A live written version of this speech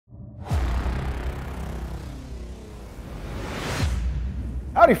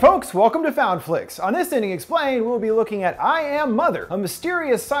Howdy folks, welcome to FoundFlix. On this Ending Explained, we'll be looking at I Am Mother, a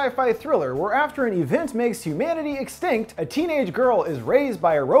mysterious sci-fi thriller where after an event makes humanity extinct, a teenage girl is raised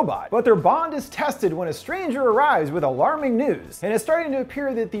by a robot. But their bond is tested when a stranger arrives with alarming news, and it's starting to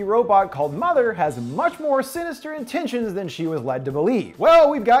appear that the robot called Mother has much more sinister intentions than she was led to believe.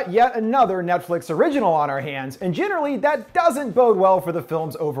 Well, we've got yet another Netflix original on our hands, and generally that doesn't bode well for the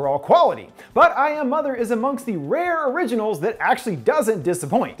film's overall quality. But I Am Mother is amongst the rare originals that actually doesn't disappoint.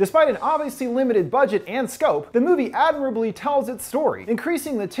 Despite an obviously limited budget and scope, the movie admirably tells its story,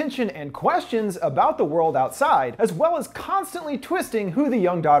 increasing the tension and questions about the world outside, as well as constantly twisting who the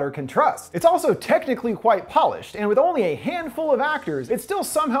young daughter can trust. It's also technically quite polished, and with only a handful of actors, it still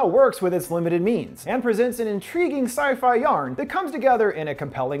somehow works with its limited means, and presents an intriguing sci-fi yarn that comes together in a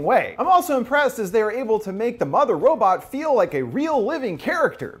compelling way. I'm also impressed as they are able to make the Mother robot feel like a real living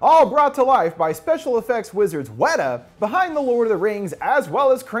character, all brought to life by special effects wizards Weta behind the Lord of the Rings as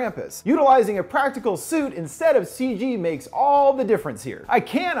well as Krampus. Utilizing a practical suit instead of CG makes all the difference here. I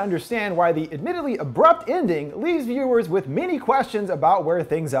can understand why the admittedly abrupt ending leaves viewers with many questions about where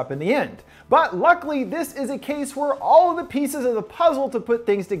things up in the end. But luckily, this is a case where all of the pieces of the puzzle to put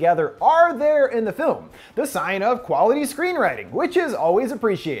things together are there in the film, the sign of quality screenwriting, which is always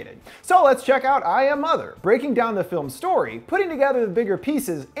appreciated. So let's check out I Am Mother, breaking down the film's story, putting together the bigger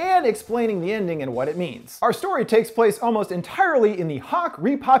pieces, and explaining the ending and what it means. Our story takes place almost entirely in the Hawk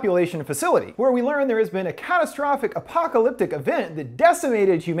repopulation facility, where we learn there has been a catastrophic apocalyptic event that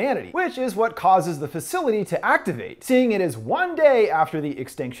decimated humanity, which is what causes the facility to activate, seeing it as one day after the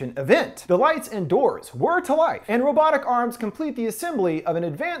extinction event. The lights and doors whir to life, and robotic arms complete the assembly of an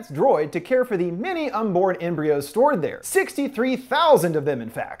advanced droid to care for the many unborn embryos stored there. 63,000 of them, in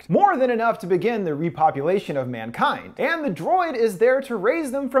fact. More than enough to begin the repopulation of mankind. And the droid is there to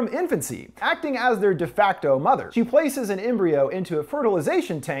raise them from infancy, acting as their de facto mother. She places an embryo into a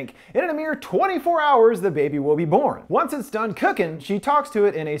fertilization tank, and in a mere 24 hours the baby will be born. Once it's done cooking, she talks to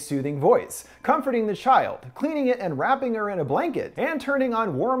it in a soothing voice, comforting the child, cleaning it and wrapping her in a blanket, and turning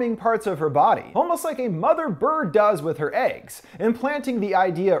on warming parts of her body, almost like a mother bird does with her eggs, implanting the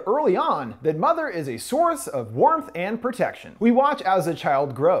idea early on that Mother is a source of warmth and protection. We watch as the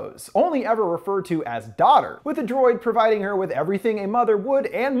child grows, only ever referred to as daughter, with the droid providing her with everything a mother would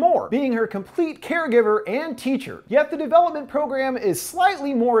and more, being her complete caregiver and teacher. Yet the development program is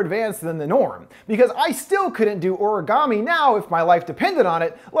slightly more advanced than the norm, because I still couldn't do origami now if my life depended on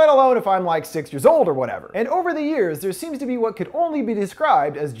it, let alone if I'm like 6 years old or whatever. And over the years, there seems to be what could only be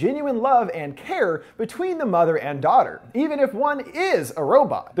described as genuine love and care between the mother and daughter, even if one is a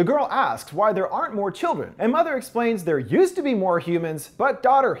robot. The girl asks why there aren't more children, and Mother explains there used to be more humans, but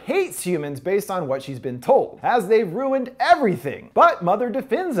daughter hates humans based on what she's been told, as they've ruined everything. But Mother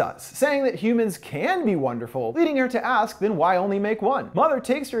defends us, saying that humans can be wonderful, leading her to ask then why only make one? Mother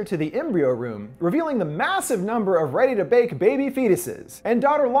takes her to the embryo room, revealing the massive number of ready-to-bake baby fetuses, and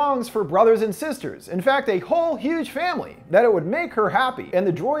daughter longs for brothers and sisters, in fact a whole huge family, that it would make her happy, and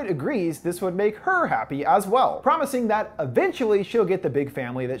the droid agrees this would make her happy as well, promising that eventually she'll get the big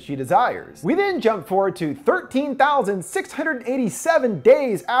family that she desires. We then jump forward to 13,687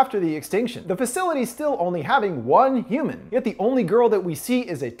 days after the extinction, the facility still only having one human, yet the only girl that we see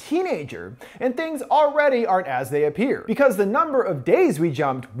is a teenager, and things already aren't as they appear, because the number of days we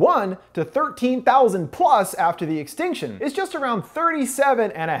jumped 1 to 13,000 plus after the extinction is just around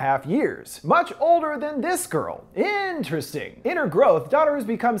 37 and a half years, much older than this girl. Interesting. In her growth, daughter has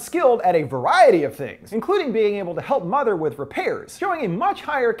become skilled at a variety of things, including being able to help Mother with repairs, showing a much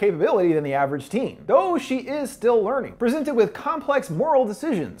higher capability than the average teen, though she is still learning. Presented with complex moral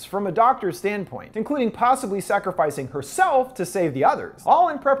decisions from a doctor's standpoint, including possibly sacrificing herself to save the others, all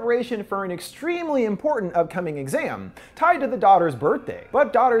in preparation for an extremely important upcoming exam tied to the daughter's birthday.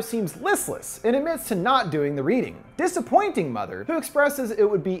 But daughter seems listless and admits to not doing the reading, disappointing Mother, who expresses it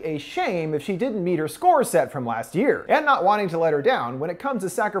would be a shame if she didn't meet her score set from last year. And not wanting to let her down, when it comes to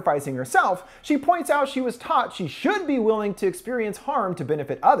sacrificing herself, she points out she was taught she should be willing to experience harm to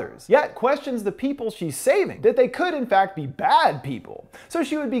benefit others, yet questions the people she's saving, that they could in fact be bad people, so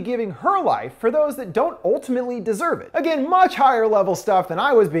she would be giving her life for those that don't ultimately deserve it. Again, much higher level stuff than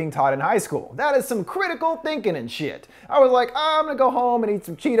I was being taught in high school. That is some critical thinking and shit. I was like, oh, I'm gonna go home and eat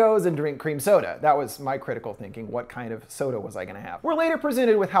some Cheetos and drink cream soda. That was my critical thinking. What kind of soda was I gonna have? We're later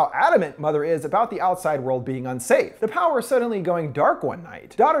presented with how adamant Mother is about the outside world being unsafe, the power suddenly going dark one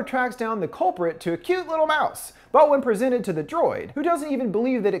night. Daughter tracks down the culprit to a cute little mouse, But when presented to the droid, who doesn't even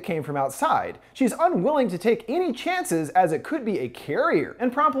believe that it came from outside, she's unwilling to take any chances as it could be a carrier,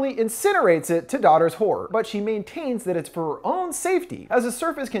 and promptly incinerates it to daughter's horror. But she maintains that it's for her own safety, as the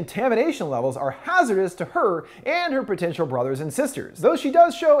surface contamination levels are hazardous to her and her potential brothers and sisters. Though she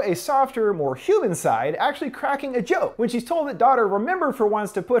does show a softer, more human side, actually cracking a joke when she's told that daughter remembered for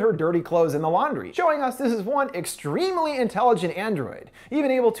once to put her dirty clothes in the laundry, showing us this is one extremely intelligent android,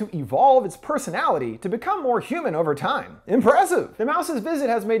 even able to evolve its personality to become more human over time. Impressive! The mouse's visit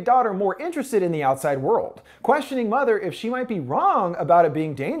has made daughter more interested in the outside world, questioning mother if she might be wrong about it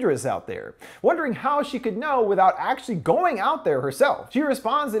being dangerous out there, wondering how she could know without actually going out there herself. She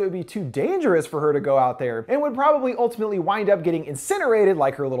responds that it would be too dangerous for her to go out there and would probably ultimately wind up getting incinerated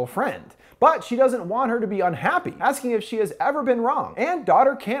like her little friend. But she doesn't want her to be unhappy, asking if she has ever been wrong. And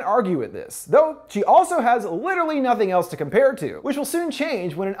daughter can't argue with this, though she also has literally nothing else to compare to, which will soon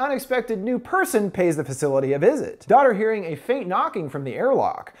change when an unexpected new person pays the facility a visit. Daughter hearing a faint knocking from the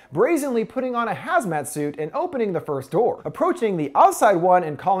airlock, brazenly putting on a hazmat suit and opening the first door, approaching the outside one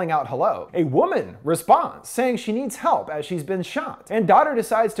and calling out hello. A woman responds, saying she needs help as she's been shot, and daughter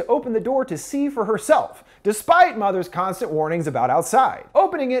decides to open the door to see for herself, despite mother's constant warnings about outside.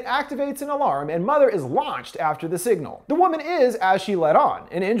 Opening it activates an alarm and mother is launched after the signal. The woman is, as she let on,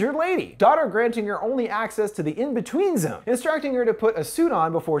 an injured lady, daughter granting her only access to the in-between zone, instructing her to put a suit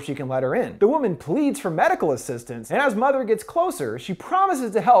on before she can let her in. The woman pleads for medical assistance, and as mother gets closer, she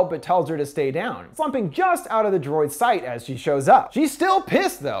promises to help but tells her to stay down, slumping just out of the droid's sight as she shows up. She's still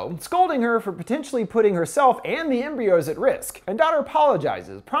pissed though, scolding her for potentially putting herself and the embryos at risk, and daughter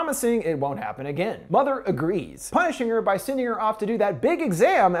apologizes, promising it won't happen again. Mother agrees, punishing her by sending her off to do that big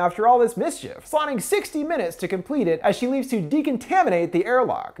exam after all this mischief, slotting 60 minutes to complete it as she leaves to decontaminate the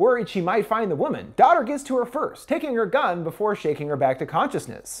airlock. Worried she might find the woman, daughter gets to her first, taking her gun before shaking her back to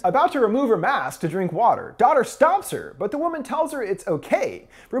consciousness. About to remove her mask to drink water, daughter stops her, but the woman tells her it's okay,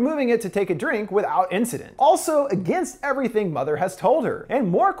 removing it to take a drink without incident. Also against everything mother has told her, and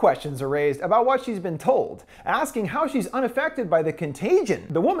more questions are raised about what she's been told, asking how she's unaffected by the contagion.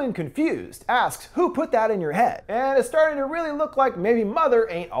 The woman, confused, asks who put that in your head, and it's starting to really look like maybe mother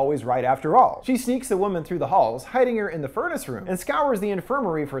ain't always right after all. She sneaks the woman through the halls, hiding her in the furnace room, and scours the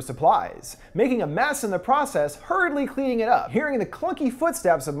infirmary for supplies, making a mess in the process, hurriedly cleaning it up, hearing the clunky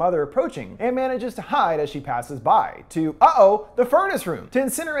footsteps of mother approaching, and manages to hide as she passes by to, the furnace room, to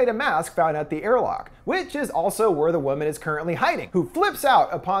incinerate a mask found at the airlock, which is also where the woman is currently hiding, who flips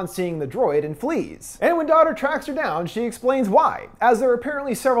out upon seeing the droid and flees. And when daughter tracks her down, she explains why, as there are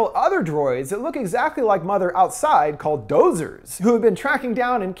apparently several other droids that look exactly like mother outside called dozers, who have been tracking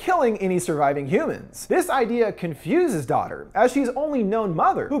down and killing any surviving humans. This idea confuses daughter, as she's only known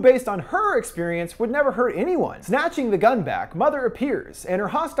mother, who based on her experience would never hurt anyone. Snatching the gun back, mother appears, and her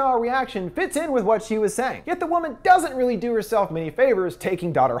hostile reaction fits in with what she was saying. Yet the woman doesn't really do herself many favors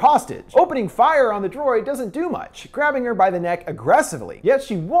taking daughter hostage. Opening fire on the droid doesn't do much, grabbing her by the neck aggressively. Yet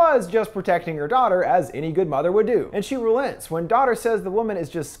she was just protecting her daughter as any good mother would do. And she relents when daughter says the woman is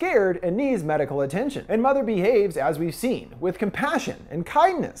just scared and needs medical attention. And mother behaves as we've seen, with compassion and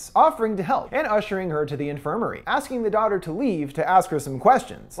kindness, offering to help and ushering her to the infirmary, asking the daughter to leave to ask her some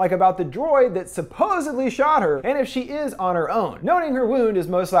questions, like about the droid that supposedly shot her and if she is on her own. Noting her wound is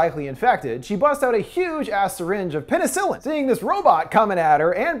most likely infected, she busts out a huge ass syringe of penicillin, seeing this robot coming at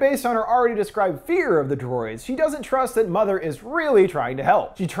her, and based on her already described fear of the droids, she doesn't trust that mother is really trying to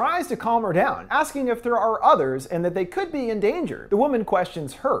help. She tries to calm her down, asking if there are others and that they could be in danger. The woman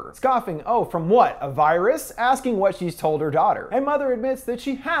questions her, scoffing, "Oh, from what, a virus?" asking what she's told her daughter, and mother admits that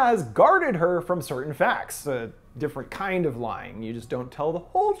she has guarded her from certain facts. Different kind of lying, you just don't tell the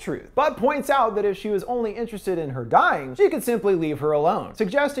whole truth, but points out that if she was only interested in her dying, she could simply leave her alone,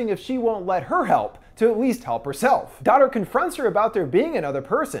 suggesting if she won't let her help, to at least help herself. Daughter confronts her about there being another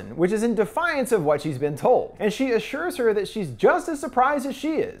person, which is in defiance of what she's been told, and she assures her that she's just as surprised as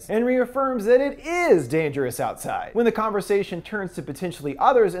she is, and reaffirms that it is dangerous outside. When the conversation turns to potentially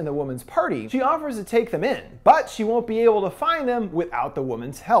others in the woman's party, she offers to take them in, but she won't be able to find them without the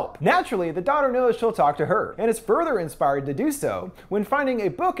woman's help. Naturally, the daughter knows she'll talk to her, and is further inspired to do so when finding a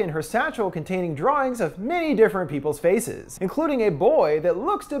book in her satchel containing drawings of many different people's faces, including a boy that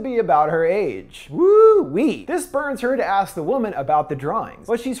looks to be about her age. Woo-wee! This spurns her to ask the woman about the drawings,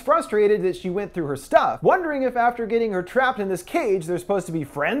 but she's frustrated that she went through her stuff, wondering if after getting her trapped in this cage they're supposed to be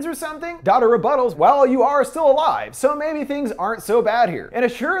friends or something? Daughter rebuttals, well, you are still alive, so maybe things aren't so bad here, and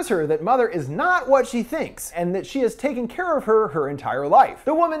assures her that mother is not what she thinks, and that she has taken care of her entire life.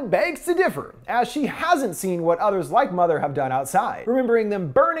 The woman begs to differ, as she hasn't seen what what others like Mother have done outside, remembering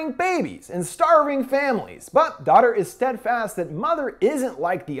them burning babies and starving families. But Daughter is steadfast that Mother isn't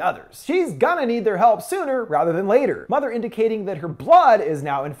like the others. She's gonna need their help sooner rather than later, Mother indicating that her blood is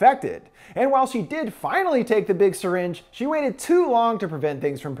now infected. And while she did finally take the big syringe, she waited too long to prevent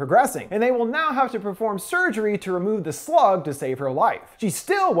things from progressing, and they will now have to perform surgery to remove the slug to save her life. She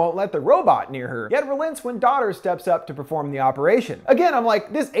still won't let the robot near her, yet relents when Daughter steps up to perform the operation. Again, I'm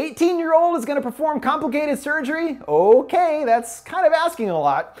like, this 18-year-old is gonna perform complicated surgery? Okay, that's kind of asking a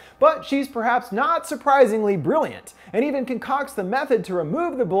lot, but she's perhaps not surprisingly brilliant, and even concocts the method to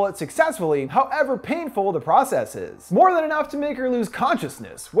remove the bullet successfully, however painful the process is. More than enough to make her lose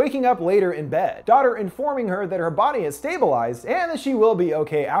consciousness, waking up later in bed, Daughter informing her that her body has stabilized and that she will be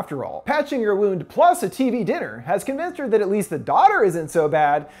okay after all. Patching her wound plus a TV dinner has convinced her that at least the daughter isn't so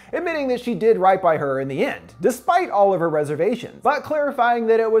bad, admitting that she did right by her in the end, despite all of her reservations, but clarifying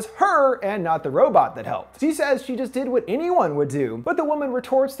that it was her and not the robot that helped. She says she just did what anyone would do, but the woman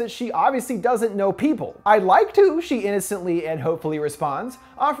retorts that she obviously doesn't know people. "I'd like to," she innocently and hopefully responds,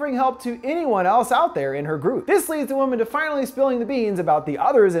 offering help to anyone else out there in her group. This leads the woman to finally spilling the beans about the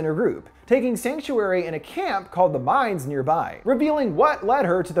others in her group, taking sanctuary in a camp called the Mines nearby, revealing what led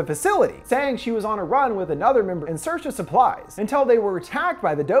her to the facility, saying she was on a run with another member in search of supplies until they were attacked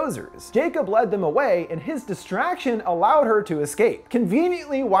by the dozers. Jacob led them away and his distraction allowed her to escape,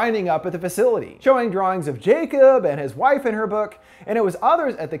 conveniently winding up at the facility, showing drawings of Jacob and his wife in her book, and it was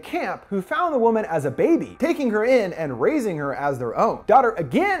others at the camp who found the woman as a baby, taking her in and raising her as their own. Daughter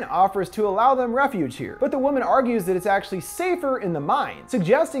again offers to allow them refuge here, but the woman argues that it's actually safer in the mine,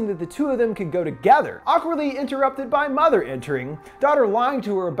 suggesting that the two of them could go together, awkwardly interrupted by Mother entering, Daughter lying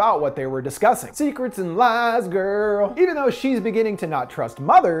to her about what they were discussing. Secrets and lies, girl. Even though she's beginning to not trust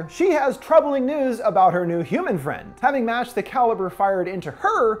Mother, she has troubling news about her new human friend, having matched the caliber fired into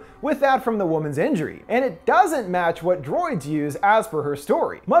her with that from the woman's injury, and it doesn't match what droids use as per her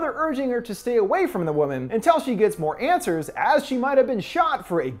story. Mother urging her to stay away from the woman until she gets more answers, as she might have been shot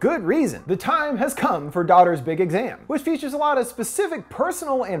for a good reason. The time has come for Daughter's big exam, which features a lot of specific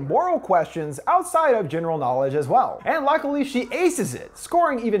personal and moral questions outside of general knowledge as well. And luckily she aces it,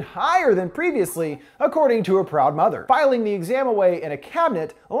 scoring even higher than previously, according to her proud mother, filing the exam away in a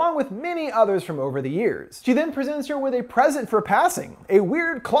cabinet along with many others from over the years. She then presents her with a present for passing, a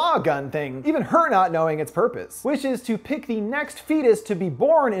weird claw gun thing, even her not knowing its purpose, which is to pick the next fetus to be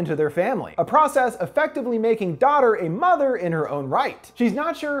born into their family, a process effectively making Daughter a mother in her own right. She's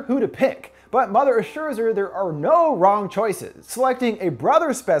not sure who to pick, but Mother assures her there are no wrong choices, selecting a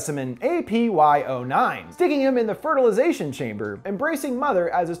brother specimen APY09, sticking him in the fertilization chamber, embracing Mother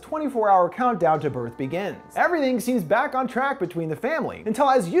as his 24-hour countdown to birth begins. Everything seems back on track between the family, until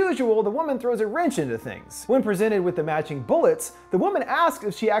as usual the woman throws a wrench into things. When presented with the matching bullets, the woman asks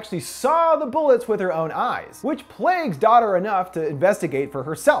if she actually saw the bullets with her own eyes, which plagues Daughter enough to investigate for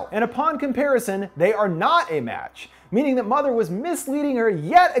herself, and upon comparison, they are not a match, meaning that Mother was misleading her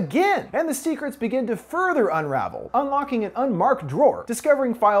yet again, and the secrets begin to further unravel, unlocking an unmarked drawer,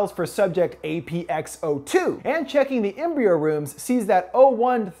 discovering files for subject APX02, and checking the embryo rooms sees that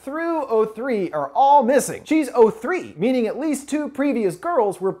 01 through 03 are all missing. She's 03, meaning at least 2 previous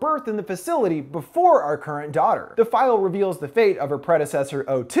girls were birthed in the facility before our current daughter. The file reveals the fate of her predecessor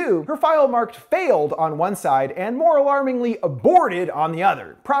 02, her file marked failed on one side and more alarmingly aborted on the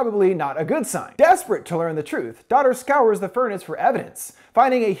other. Probably not a good sign. Desperate to learn the truth, Daughter scours the furnace for evidence,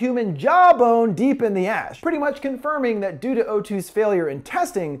 finding a human jawbone deep in the ash, pretty much confirming that due to O2's failure in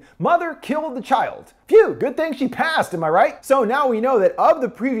testing, Mother killed the child. Phew, good thing she passed, am I right? So now we know that of the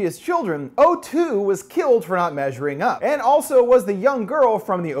previous children, O2 was killed for not measuring up, and also was the young girl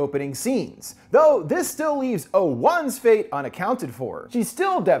from the opening scenes. Though this still leaves O1's fate unaccounted for. She's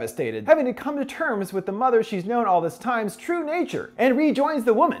still devastated, having to come to terms with the mother she's known all this time's true nature, and rejoins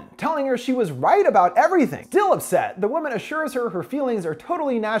the woman, telling her she was right about everything. Still upset, the woman assures her her feelings are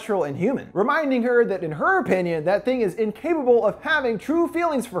totally natural and human, reminding her that in her opinion, that thing is incapable of having true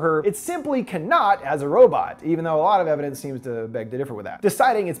feelings for her. It simply cannot as a robot, even though a lot of evidence seems to beg to differ with that.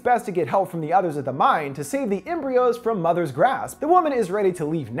 Deciding it's best to get help from the others at the mine to save the embryos from Mother's grasp, the woman is ready to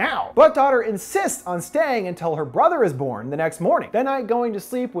leave now, but Daughter insists on staying until her brother is born the next morning, that night going to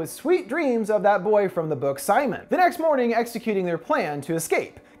sleep with sweet dreams of that boy from the book Simon. The next morning executing their plan to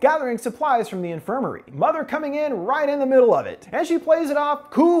escape, gathering supplies from the infirmary. Mother coming in right in the middle of it, and she plays it off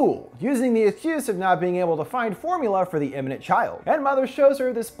cool, using the excuse of not being able to find formula for the imminent child. And Mother shows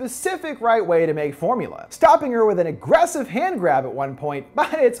her the specific right way to make formula, stopping her with an aggressive hand grab at one point,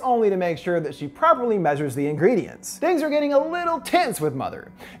 but it's only to make sure that she properly measures the ingredients. Things are getting a little tense with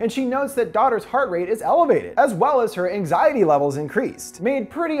Mother, and she notes that daughter's heart rate is elevated, as well as her anxiety levels increased,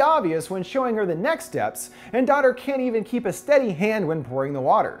 made pretty obvious when showing her the next steps, and daughter can't even keep a steady hand when pouring the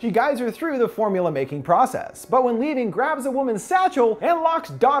water. She guides her through the formula making process, but when leaving grabs a woman's satchel and locks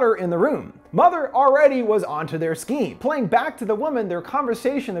daughter in the room. Mother already was onto their scheme, playing back to the woman their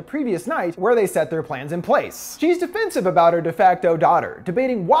conversation the previous night where they set their plans in place. She's defensive about her de facto daughter,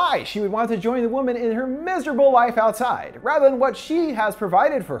 debating why she would want to join the woman in her miserable life outside, rather than what she has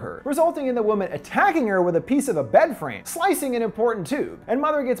provided for her, resulting in the woman attacking her with a piece of a bed frame, slicing an important tube, and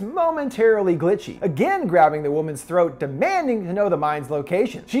Mother gets momentarily glitchy, again grabbing the woman's throat, demanding to know the mine's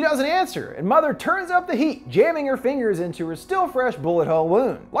location. She doesn't answer, and Mother turns up the heat, jamming her fingers into her still fresh bullet hole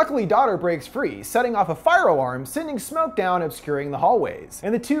wound. Luckily, daughter breaks free, setting off a fire alarm, sending smoke down, obscuring the hallways.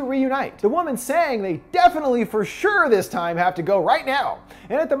 And the two reunite, the woman saying they definitely for sure this time have to go right now.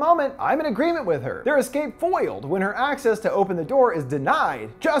 And at the moment, I'm in agreement with her. Their escape foiled when her access to open the door is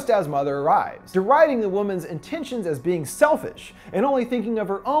denied just as Mother arrives, deriding the woman's intentions as being selfish and only thinking of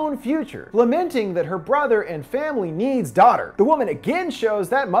her own future, lamenting that her brother and family needs daughter. The woman again shows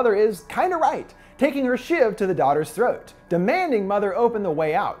that Mother is kinda right, taking her shiv to the daughter's throat, demanding Mother open the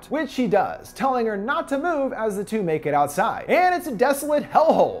way out, which she does, telling her not to move as the two make it outside. And it's a desolate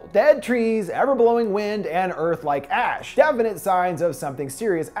hellhole, dead trees, ever-blowing wind, and earth like ash. Definite signs of something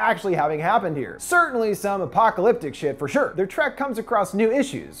serious actually having happened here. Certainly some apocalyptic shit for sure. Their trek comes across new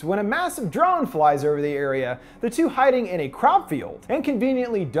issues when a massive drone flies over the area, the two hiding in a crop field, and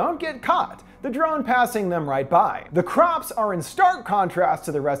conveniently don't get caught, the drone passing them right by. The crops are in stark contrast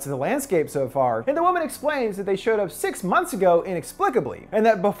to the rest of the landscape so far, and the woman explains that they showed up 6 months ago inexplicably, and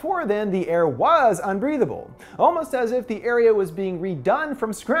that before then the air was unbreathable, almost as if the area was being redone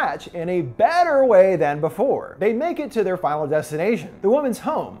from scratch in a better way than before. They make it to their final destination, the woman's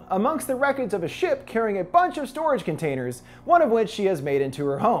home, amongst the wreckage of a ship carrying a bunch of storage containers, one of which she has made into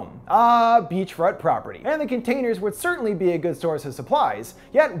her home. Ah, beachfront property. And the containers would certainly be a good source of supplies,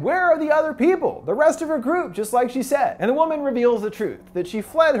 yet where are the other people? The rest of her group, just like she said. And the woman reveals the truth, that she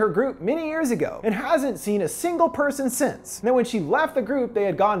fled her group many years ago and hasn't seen a single person since. And then when she left the group, they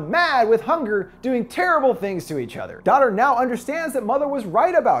had gone mad with hunger, doing terrible things to each other. Daughter now understands that Mother was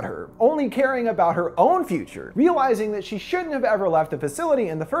right about her, only caring about her own future, realizing that she shouldn't have ever left the facility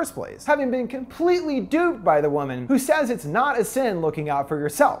in the first place, having been completely duped by the woman who says it's not a sin looking out for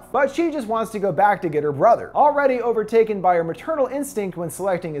yourself, but she just wants to go back to get her brother, already overtaken by her maternal instinct when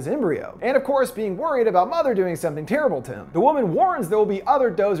selecting his embryo. And of course, being worried about Mother doing something terrible to him. The woman warns there will be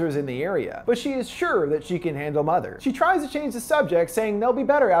other dozers in the area, but she is sure that she can handle Mother. She tries to change the subject, saying they'll be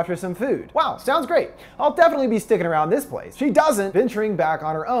better after some food. Wow, sounds great. I'll definitely be sticking around this place. She doesn't, venturing back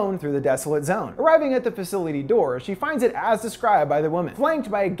on her own through the desolate zone. Arriving at the facility door, she finds it as described by the woman, flanked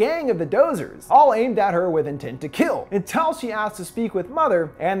by a gang of the dozers, all aimed at her with intent to kill, until she asks to speak with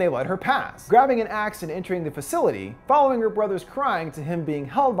Mother, and they let her pass, grabbing an axe and entering the facility, following her brother's crying to him being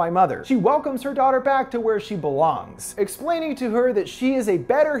held by Mother. She welcomes her daughter back to where she belongs, explaining to her that she is a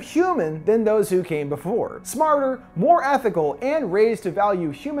better human than those who came before, smarter, more ethical, and raised to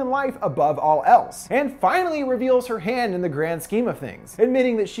value human life above all else, and finally reveals her hand in the grand scheme of things,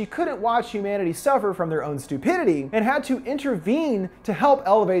 admitting that she couldn't watch humanity suffer from their own stupidity and had to intervene to help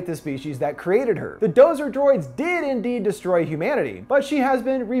elevate the species that created her. The dozer droids did indeed destroy humanity, but she has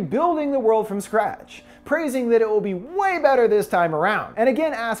been rebuilding the world from scratch, praising that it will be way better this time around, and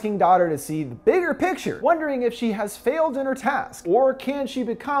again asking daughter to see the bigger picture, wondering if she has failed in her task, or can she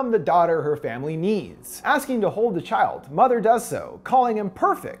become the daughter her family needs. Asking to hold the child, Mother does so, calling him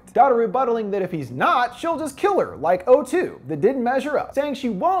perfect, daughter rebuttaling that if he's not, she'll just kill her, like O2, that didn't measure up, saying she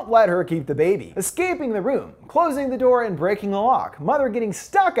won't let her keep the baby. Escaping the room, closing the door and breaking the lock, Mother getting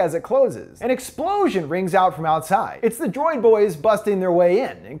stuck as it closes. An explosion rings out from outside. It's the droid boys busting their way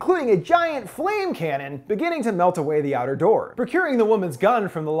in, including a giant flame cannon beginning to melt away the outer door. Procuring the woman's gun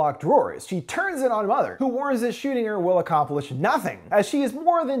from the locked drawers, she turns it on Mother, who warns that shooting her will accomplish nothing, as she is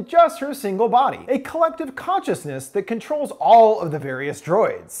more than just her single body, a collective consciousness that controls all of the various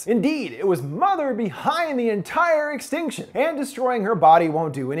droids. Indeed, it was Mother behind the entire extinction, and destroying her body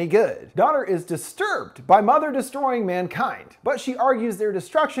won't do any good. Daughter is disturbed by Mother destroying mankind, but she argues their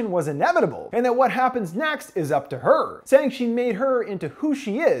destruction was inevitable, and that what happens next is up to her, saying she made her into who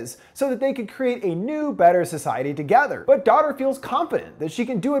she is so that they could create a new new, better society together. But daughter feels confident that she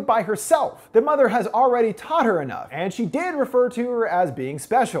can do it by herself. The mother has already taught her enough, and she did refer to her as being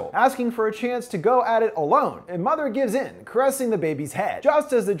special, asking for a chance to go at it alone, and mother gives in, caressing the baby's head,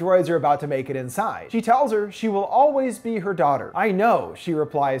 just as the droids are about to make it inside. She tells her she will always be her daughter. "I know," she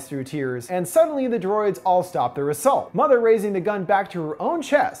replies through tears, and suddenly the droids all stop their assault, mother raising the gun back to her own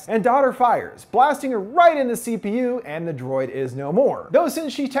chest, and daughter fires, blasting her right in the CPU, and the droid is no more. Though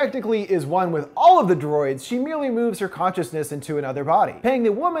since she technically is one with all of the droids, she merely moves her consciousness into another body, paying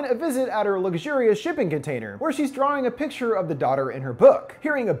the woman a visit at her luxurious shipping container, where she's drawing a picture of the daughter in her book.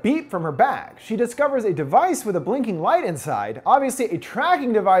 Hearing a beep from her bag, she discovers a device with a blinking light inside, obviously a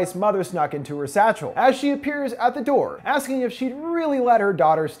tracking device mother snuck into her satchel, as she appears at the door, asking if she'd really let her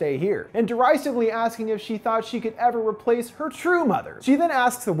daughter stay here, and derisively asking if she thought she could ever replace her true mother. She then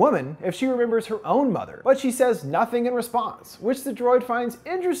asks the woman if she remembers her own mother, but she says nothing in response, which the droid finds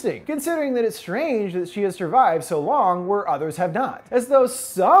interesting, considering that it's strange that she has survived so long where others have not, as though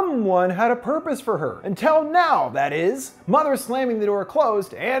someone had a purpose for her. Until now, that is. Mother slamming the door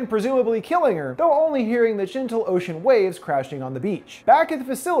closed and presumably killing her, though only hearing the gentle ocean waves crashing on the beach. Back at the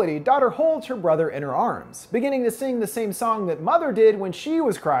facility, daughter holds her brother in her arms, beginning to sing the same song that mother did when she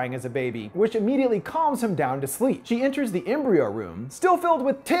was crying as a baby, which immediately calms him down to sleep. She enters the embryo room, still filled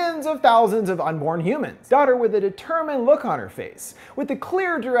with tens of thousands of unborn humans, daughter with a determined look on her face, with the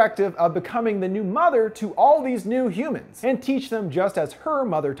clear directive of becoming the new mother to all these new humans, and teach them just as her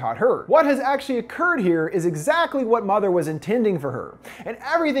mother taught her. What has actually occurred here is exactly what mother was intending for her, and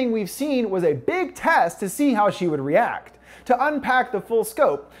everything we've seen was a big test to see how she would react. To unpack the full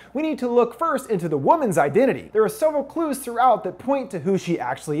scope, we need to look first into the woman's identity. There are several clues throughout that point to who she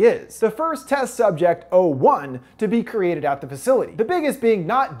actually is. The first test subject, 01, to be created at the facility. The biggest being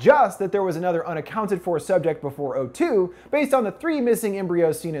not just that there was another unaccounted for subject before 02, based on the 3 missing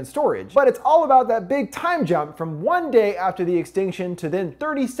embryos seen in storage, but it's all about that big time jump from 1 day after the extinction to then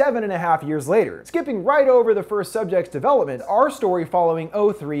 37.5 years later. Skipping right over the first subject's development, our story following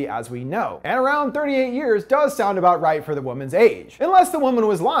 03 as we know. And around 38 years does sound about right for the woman's age. Unless the woman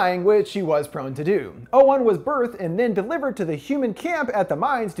was lying, which she was prone to do. 01 was birthed and then delivered to the human camp at the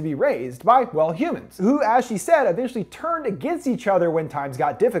mines to be raised by, well, humans, who, as she said, eventually turned against each other when times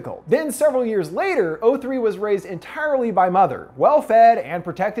got difficult. Then several years later, 03 was raised entirely by mother, well-fed and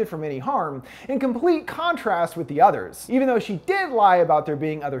protected from any harm, in complete contrast with the others. Even though she did lie about there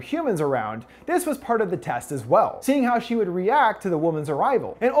being other humans around, this was part of the test as well, seeing how she would react to the woman's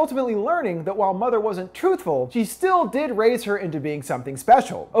arrival, and ultimately learning that while mother wasn't truthful, she still did raise her into being something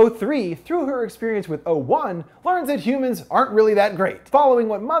special. 03, through her experience with 01, learns that humans aren't really that great, following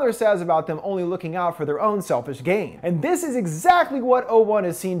what mother says about them only looking out for their own selfish gain. And this is exactly what 01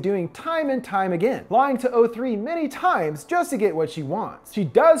 is seen doing time and time again, lying to 03 many times just to get what she wants. She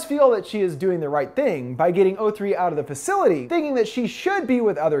does feel that she is doing the right thing by getting 03 out of the facility, thinking that she should be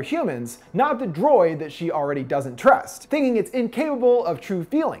with other humans, not the droid that she already doesn't trust, thinking it's incapable of true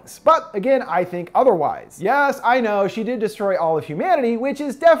feelings. But again, I think otherwise. Yes, I know she did destroy all of humanity, which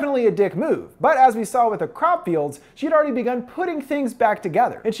is definitely a dick move, but as we saw with the crop fields, she had already begun putting things back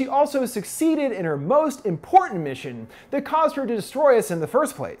together, and she also succeeded in her most important mission that caused her to destroy us in the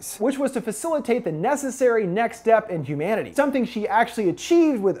first place, which was to facilitate the necessary next step in humanity, something she actually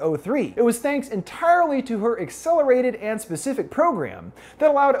achieved with 03. It was thanks entirely to her accelerated and specific program that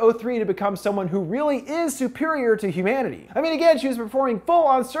allowed 03 to become someone who really is superior to humanity. I mean, again, she was performing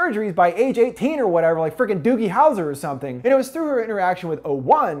full-on surgeries by age 18 or whatever, like freaking Doogie Howser or something, and it was through her interaction with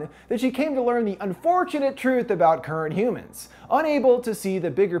 01 that she came to learn the unfortunate truth about current humans, unable to see the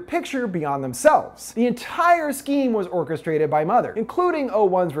bigger picture beyond themselves. The entire scheme was orchestrated by mother, including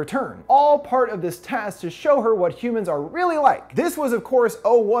 01's return, all part of this test to show her what humans are really like. This was of course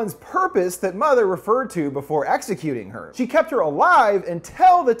 01's purpose that mother referred to before executing her. She kept her alive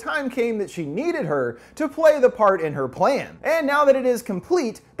until the time came that she needed her to play the part in her plan. And now that it is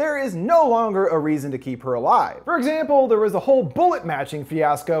complete, there is no longer a reason to keep her alive. For example, there was a whole bullet matching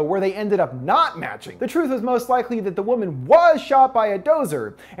fiasco where they ended up not matching. The truth was most likely that the woman was shot by a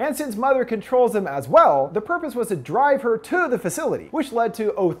dozer, and since mother controls them as well, the purpose was to drive her to the facility, which led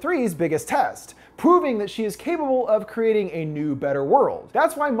to 03's biggest test, proving that she is capable of creating a new, better world.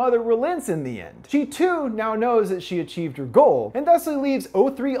 That's why mother relents in the end. She too now knows that she achieved her goal, and thusly leaves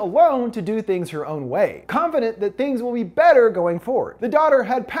 03 alone to do things her own way, confident that things will be better going forward. The daughter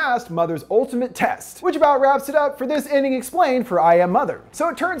had passed mother's ultimate test, which about wraps it up for this ending explained for I Am Mother. So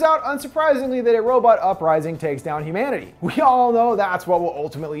it turns out, unsurprisingly, that a robot uprising takes down humanity. We all know that's what will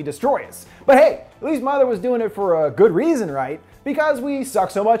ultimately destroy us. But hey, at least mother was doing it for a good reason, right? because we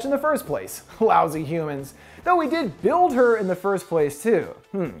suck so much in the first place. Lousy humans. Though we did build her in the first place too.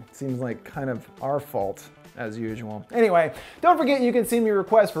 Seems like kind of our fault, as usual. Anyway, don't forget you can send me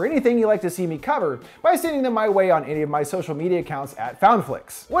requests for anything you'd like to see me cover by sending them my way on any of my social media accounts at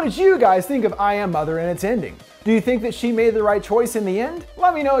FoundFlix. What did you guys think of I Am Mother and its ending? Do you think that she made the right choice in the end?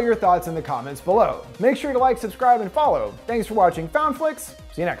 Let me know your thoughts in the comments below. Make sure to like, subscribe, and follow. Thanks for watching FoundFlix.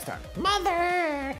 See you next time. Mother!